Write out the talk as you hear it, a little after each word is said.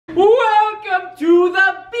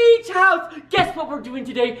house! Guess what we're doing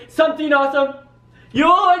today? Something awesome.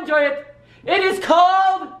 You'll enjoy it. It is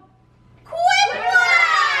called Quiplash!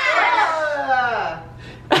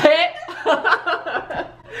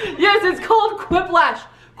 Yes, it's called Quiplash.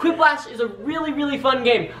 Quiplash is a really, really fun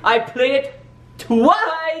game. I played it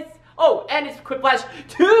twice. Oh, and it's Quiplash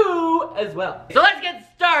 2 as well. So let's get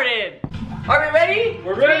started. Are we ready?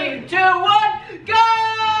 We're ready. 3, 2, 1, go!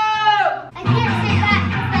 I can't sit back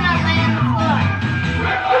because then I'll land on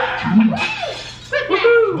the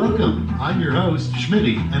floor. Welcome, I'm your host,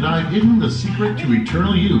 Schmitty, and I've hidden the secret to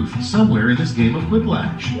eternal youth somewhere in this game of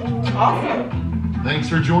Quiplash. Awesome. Thanks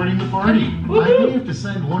for joining the party. I may have to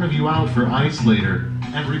send one of you out for ice later.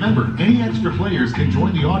 And remember, any extra players can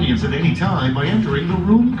join the audience at any time by entering the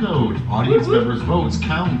room code. Audience members' votes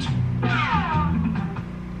count.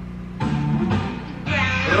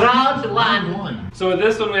 Round one. So with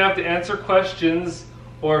this one we have to answer questions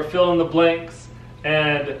or fill in the blanks,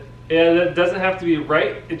 and it doesn't have to be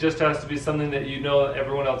right, it just has to be something that you know that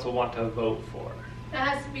everyone else will want to vote for. It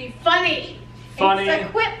has to be funny. Funny. It's a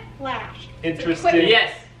Quiplash. Interesting.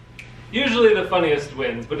 Yes. Usually the funniest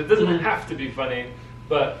wins, but it doesn't have to be funny.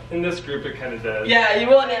 But in this group it kind of does. Yeah, you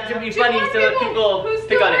want it to be funny so that people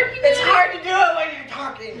pick on it. It's hard to do it when you're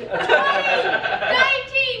talking. 19,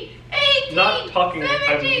 18, Not talking,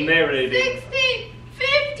 17, I'm narrating. 16,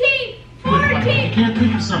 15, Quiplash, 14. you can't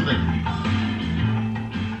think of something.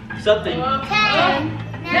 Something. 10,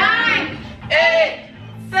 9, 8,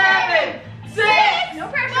 7, 6, no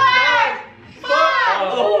pressure. 5, 4.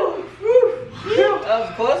 Oh, whew. That was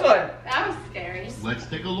a close one. That was scary. Let's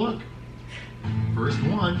take a look. First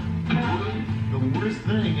one. The worst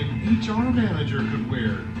thing an HR manager could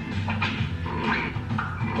wear.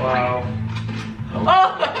 Wow.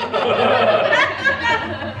 Oh.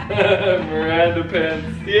 Miranda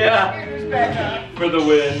pants. Yeah. Here's back up. For the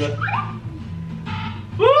win.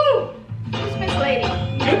 Woo! Christmas lady.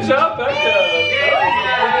 Good job, Becca.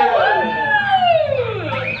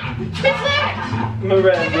 Who's that?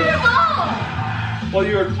 Miranda. Oh. Well,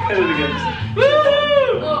 you were pitted against. Woo!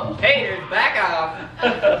 Oh. Haters, back off.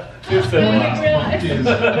 Who said that? Fact is,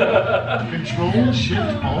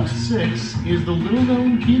 Control-Shift-Alt-6 is the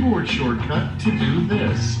little-known keyboard shortcut to do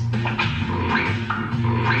this.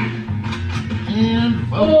 And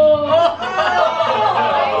vote. Oh.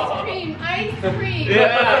 Ice cream, ice cream.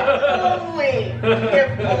 Yeah. Only.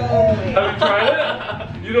 If only. Have you tried it?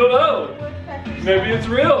 You don't know. Maybe it's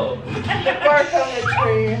real. Bark on the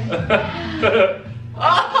tree. Oh,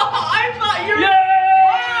 I thought you were. Yay!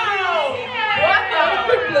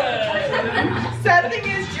 Sad thing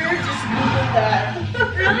is, Jared just Googled that.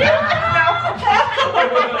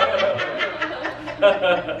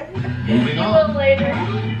 Moving A little on. later.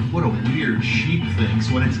 What a weird sheep thinks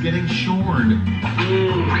when it's getting shorn.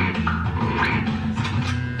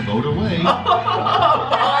 Vote away.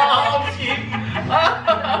 Oh, jeez.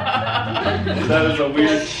 That is a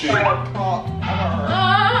weird shoot. Ah.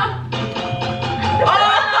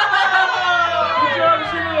 Good job,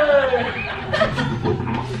 Shirley.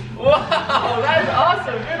 Wow, that's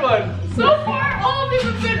awesome. Good one. So far, all of them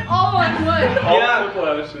have been all on one. All Yeah.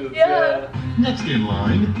 Quiplashes, Yeah. Next in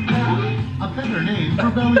line, a better name for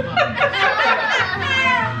belly button.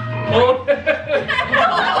 Oh.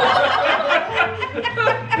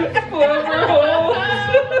 Blubber holes.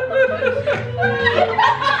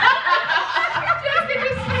 Jessica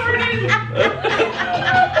just snorted.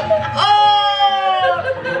 Oh!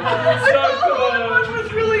 So close. That was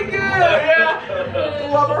really good. Yeah.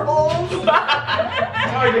 Blubber holes.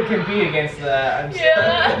 It's hard to compete against that. I'm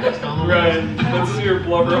Yeah. Next on the Right. list, Let's see your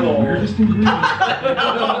blubber the hole. weirdest ingredient.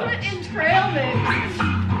 Entrailment.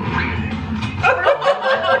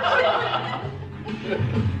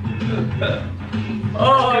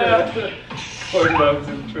 Oh, yeah. Corn dogs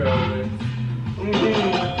and trailers. Corn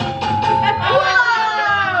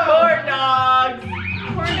dogs.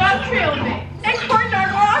 Corn dog trail mix. And corn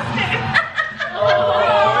dog lost it. Oh,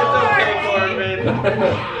 it's okay, Corbin.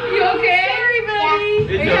 You okay, everybody? It's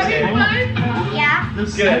Are you having okay. fun? Yeah. The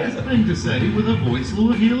saddest thing to say with a voice full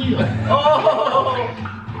of helium. Oh.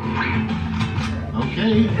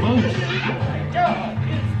 Okay, vote.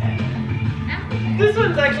 This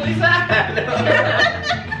one's actually sad.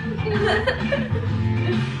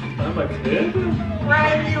 I'm a kid?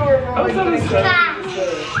 Ryan, you were How is that a really sad Ah. thing to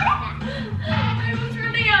say? I was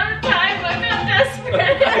running out of time. I got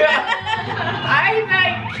desperate. I'm a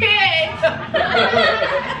kid.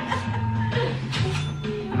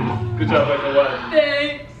 Good job, Becca. What?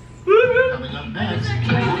 Thanks. Coming up next,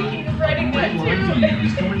 I'm thinking of writing what that line too. to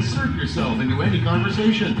use to insert yourself into any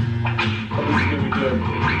conversation. Oh, this is gonna be good.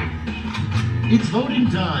 It's voting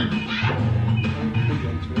time.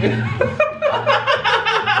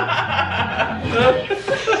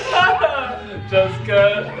 Jessica.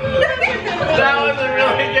 That was a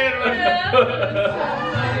really good one.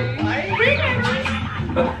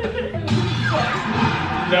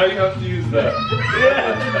 Now you have to use that.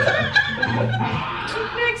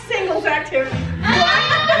 Next singles activity.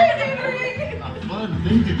 A fun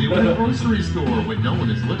thing to do in a grocery store when no one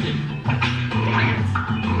is looking.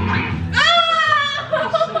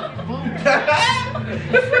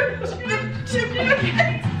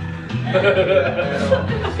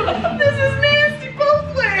 This is nasty both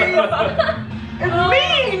ways. And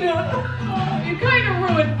mean. You kind of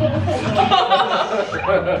ruined both.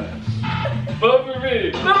 Vote for me.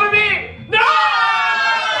 Vote for me! No!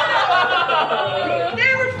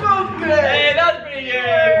 They were both good. Hey, that was pretty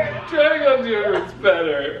good. Trying on deodorant's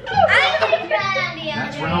better.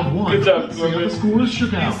 That's round one. Good job, Let's see how the Corbin. scores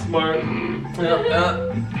shook out. Smart.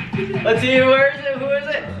 Let's see, where is it? Who is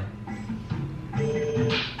it?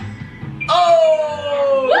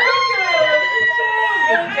 Oh!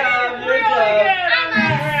 Good job! Good job!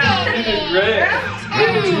 You did great.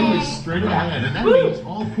 Round two is straight ahead, and that means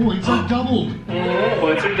all points are doubled.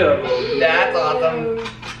 Points are double. That's awesome.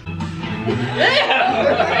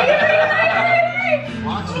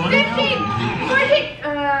 Clock's running out. 14.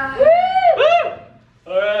 Woo!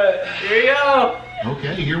 Alright. Here you go.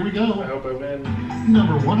 Okay, here we I go. hope I win.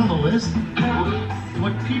 Number one on the list.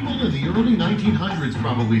 What people in the early 1900s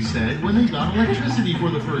probably said when they got electricity for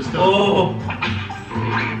the first time. Oh.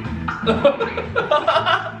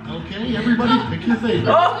 Okay, everybody, pick your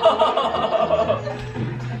favorite. Oh.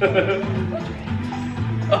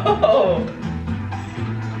 Oh.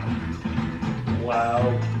 Wow.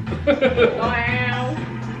 Wow.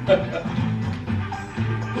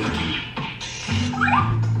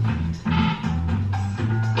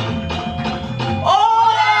 Oh!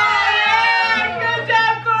 Yeah! Good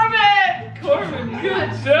job, Corbin! Corbin, good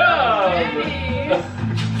job.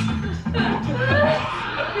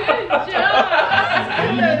 Good job. And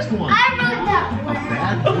the next one. A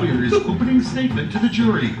bad lawyer's opening statement to the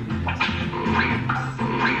jury.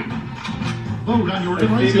 Vote on your I seen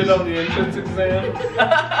devices. it on the entrance exam.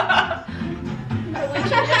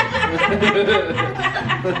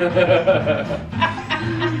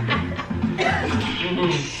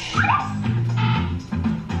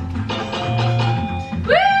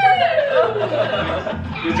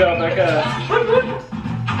 Good job, Becca.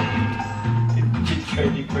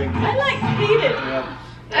 I like beat it.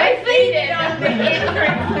 I faded on the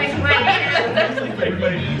entrance with my hand.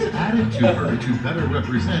 He's added to her to better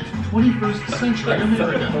represent 21st century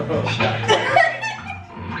America.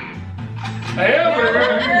 A hamburger.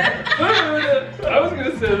 Food. I was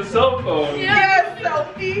gonna say the cell phone. Yeah,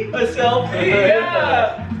 selfie. A selfie,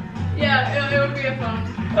 yeah! Yeah, it would be a phone.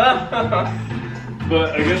 But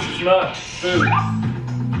I guess it's not food.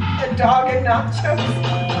 A dog and nachos.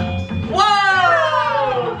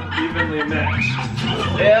 Whoa! Evenly matched.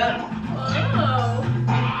 Yeah. Oh.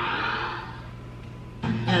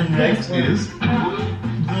 And next is the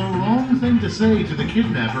wrong thing to say to the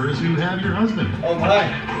kidnappers who have your husband. Oh my.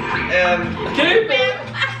 Keep it.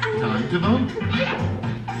 Time to vote.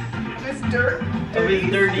 This dirt. It was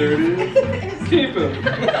dirty. Dirty. Keep him.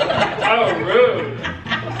 How rude.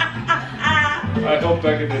 I hope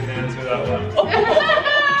Becca didn't answer that one.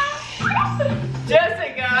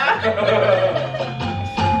 Jessica!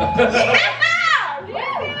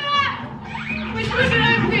 Which one did I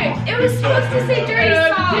pick? It was supposed to say dirty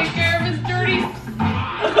socks. Take care of his dirty.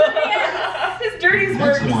 His dirty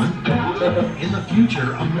Next words. one. In the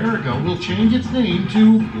future, America will change its name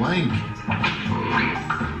to blank.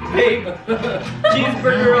 Big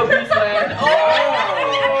cheeseburger obese land. Oh!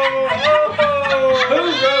 Who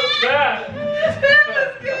wrote that? That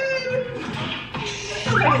was good.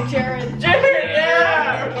 Like Jared. Jared,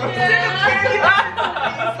 yeah!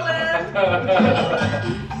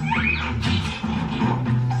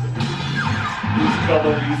 You spelled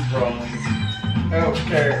the least wrong.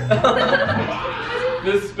 Okay.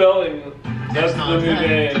 Misspelling. That's Next the new on deck.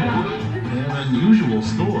 name. An unusual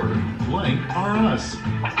store. Blank are us. Ew!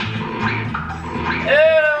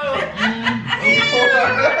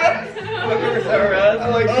 Boogers are us. I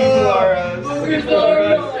like people are us. Boogers are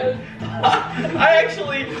us. I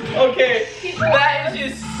actually, okay, that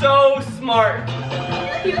is just so smart.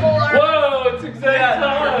 People are. Whoa, it's exact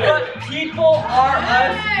time. But people are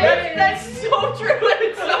us. That's so true and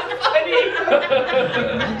it's so funny.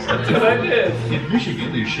 That's what I did. If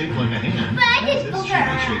Michigan is shaped like a hand, Kansas should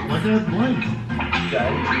be shaped like a blank.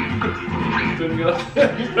 Didn't go.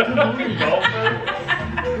 Golfer.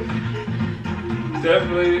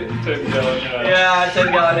 Definitely 10 gallon. Yeah, 10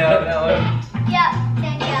 gallon out on that one. Yep,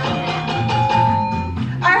 10 gallon.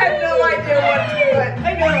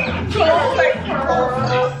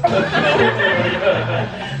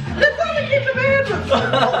 That's all the kids imagine.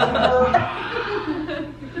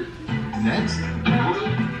 Next,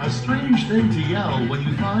 a strange thing to yell when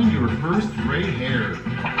you find your first gray hair.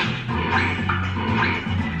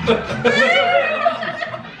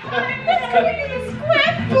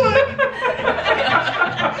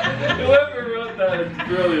 Whoever wrote that is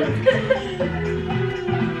brilliant.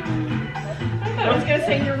 I was gonna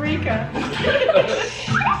say Eureka.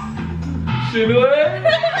 Shinue?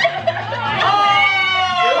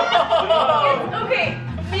 Okay,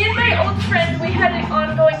 me and my old friend, we had an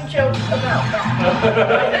ongoing joke about that.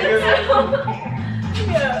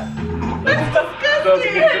 Yeah. That's a I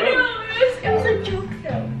good joke. know, it was a joke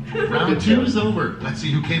though. Round 2 is over. Let's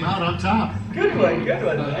see who came out on top. Good one,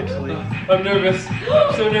 actually. I'm nervous.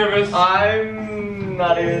 I'm so nervous. I'm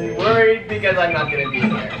not even worried because I'm not gonna be in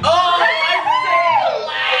there. Oh,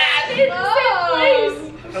 In the same place.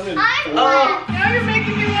 I'm in Now you're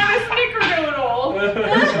making me want a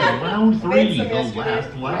snickerdoodle. Round 3, Made some the yesterday. last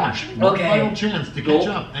lash. One Okay. final chance to catch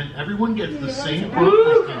up, and everyone gets the same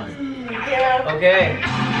Woo. point this time. Yeah. Okay.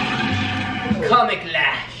 Comic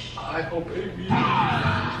Lash. I hope Amy.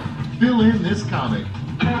 Fill in this comic.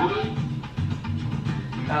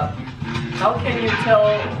 How can you tell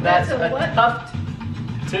that's That's a a what? tuft?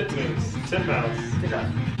 Titmouse.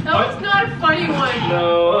 Titmouse. No, it's not a funny one.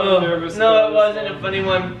 No, I'm nervous. No, about it wasn't a funny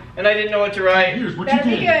one, and I didn't know what to write. Here's what you That'd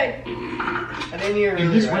be did. good. I didn't even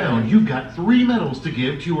In this round, you've got 3 medals to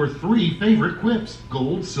give to your 3 favorite quips.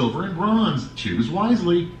 Gold, silver, and bronze. Choose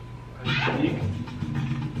wisely. Unique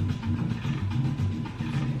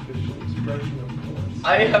facial expression of course.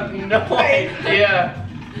 I have no idea.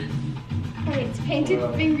 Wait, it's painted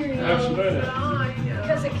fingernails. How should I know?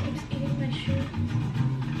 Because it keeps eating my shoe.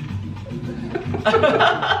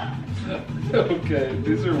 Okay,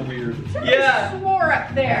 these are weird. Yeah. Swore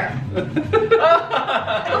up there.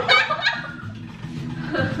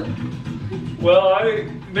 Well,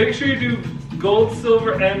 make sure you do gold,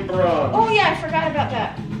 silver, and bronze. Oh yeah, I forgot about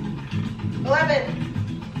that.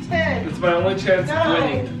 11, 10, It's my only chance of 9,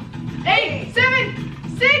 winning. 8,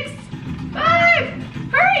 7, 6, 5.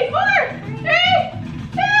 Hurry! 4, 3,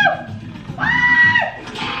 2,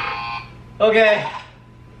 1. Okay.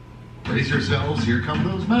 Brace yourselves. Here come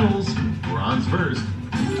those medals. Bronze first.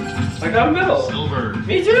 I got a medal. Silver.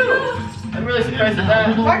 Me too. I'm really surprised at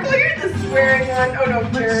that. Michael, you're the swearing one. Oh no,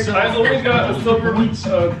 Jared. I only got a silver,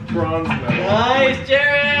 bronze medal. Nice,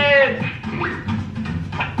 Jared.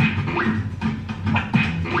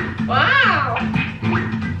 Wow!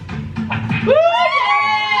 Woo!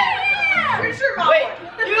 Where's your mom? Wait,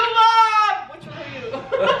 you mom. Which one are you?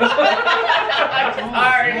 I'm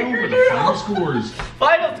sorry. Now for the final scores.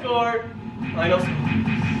 Final score. Final score.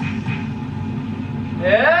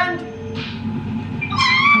 And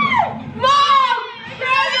Mom!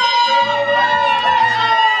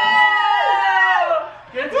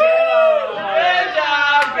 Good job! Good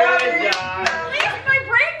job! Good job! At least my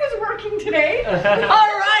brain was working today.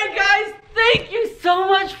 Alright guys, thank you so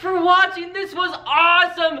much for watching. This was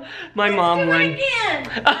awesome. My mom Do it won. again.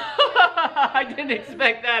 I didn't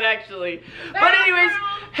expect that actually. But anyways,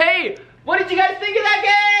 hey, what did you guys think of that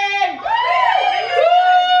game? Woo!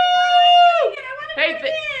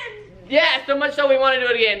 Hey, yeah, so much so we want to do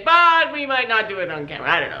it again, but we might not do it on camera.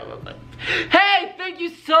 I don't know. But hey, thank you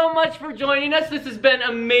so much for joining us. This has been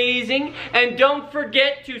amazing. And don't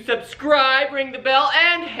forget to subscribe, ring the bell,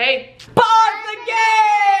 and hey, pause the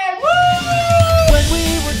game! Woo! When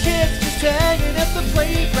we were kids, just hanging at the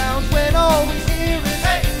playground, when all we